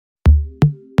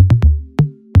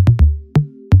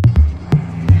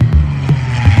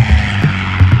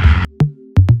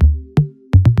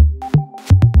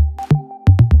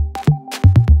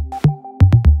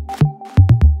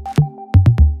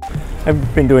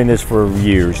been doing this for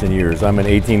years and years. I'm an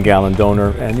 18-gallon donor,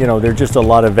 and you know, there are just a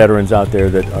lot of veterans out there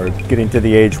that are getting to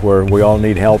the age where we all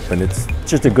need help, and it's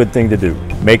just a good thing to do.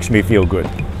 Makes me feel good.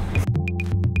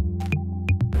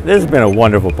 This has been a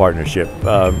wonderful partnership.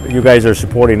 You guys are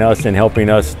supporting us and helping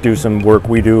us do some work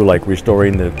we do, like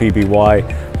restoring the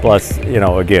PBY. Plus, you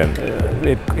know, again,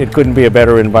 it couldn't be a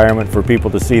better environment for people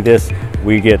to see this.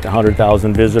 We get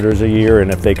 100,000 visitors a year,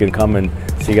 and if they can come and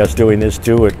see us doing this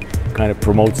too, it kind of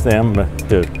promotes them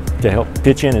to help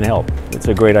pitch in and help. It's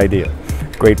a great idea,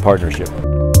 great partnership.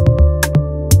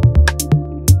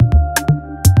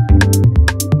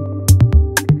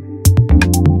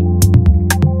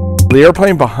 The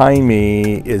airplane behind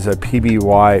me is a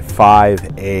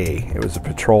PBY-5A. It was a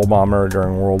patrol bomber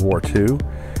during World War II.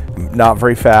 Not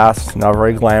very fast, not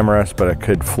very glamorous, but it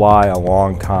could fly a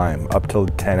long time, up to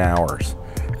 10 hours.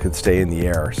 It could stay in the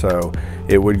air. So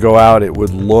it would go out, it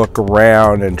would look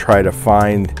around and try to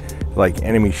find like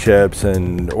enemy ships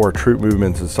or troop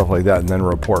movements and stuff like that, and then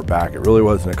report back. It really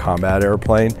wasn't a combat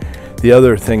airplane. The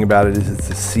other thing about it is it's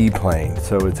a seaplane.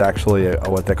 So it's actually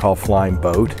what they call a flying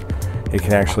boat. It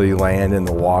can actually land in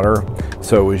the water.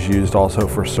 So it was used also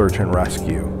for search and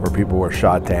rescue, where people were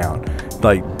shot down.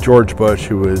 Like George Bush,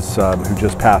 who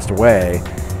just passed away,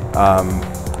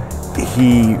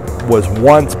 he was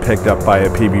once picked up by a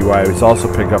PBY. He was also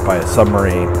picked up by a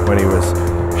submarine when he was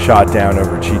shot down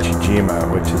over Chichijima,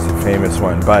 which is a famous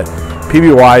one. But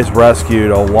PBYs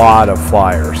rescued a lot of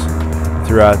flyers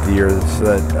throughout the years,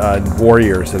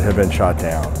 warriors that had been shot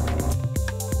down.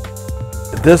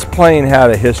 This plane had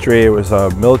a history. It was a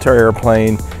military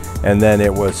airplane, and then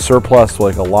it was surplus,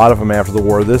 like a lot of them after the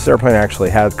war. This airplane actually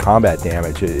had combat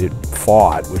damage. It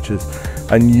fought, which is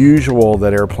unusual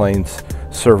that airplanes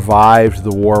survived the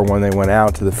war when they went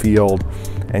out to the field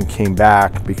and came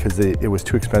back, because it was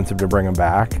too expensive to bring them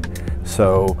back.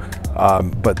 So,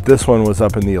 but this one was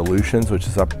up in the Aleutians, which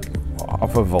is up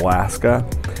off of Alaska,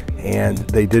 and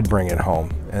they did bring it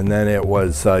home. And then it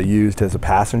was used as a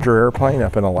passenger airplane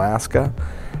up in Alaska,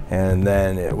 and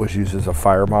then it was used as a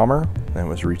fire bomber and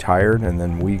was retired, and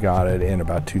then we got it in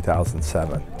about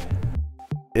 2007.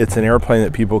 It's an airplane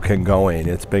that people can go in.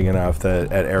 It's big enough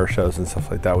that at air shows and stuff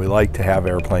like that, we like to have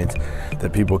airplanes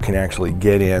that people can actually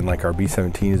get in, like our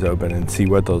B-17 is open, and see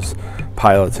what those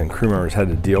pilots and crew members had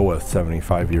to deal with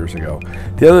 75 years ago.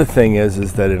 The other thing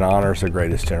is that it honors the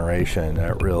greatest generation.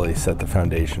 That really set the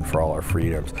foundation for all our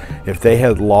freedoms. If they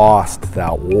had lost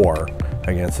that war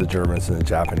against the Germans and the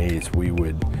Japanese, we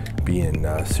would be in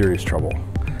serious trouble.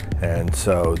 And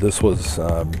so this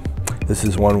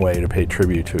is one way to pay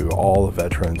tribute to all the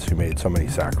veterans who made so many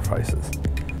sacrifices.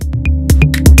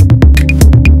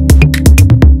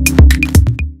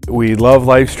 We love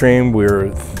LifeStream.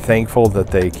 We're thankful that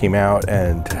they came out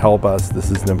and to help us.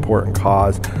 This is an important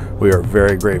cause. We are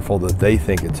very grateful that they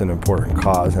think it's an important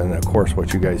cause, and of course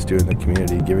what you guys do in the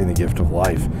community, giving the gift of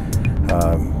life,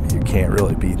 you can't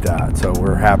really beat that. So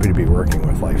we're happy to be working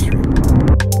with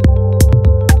LifeStream.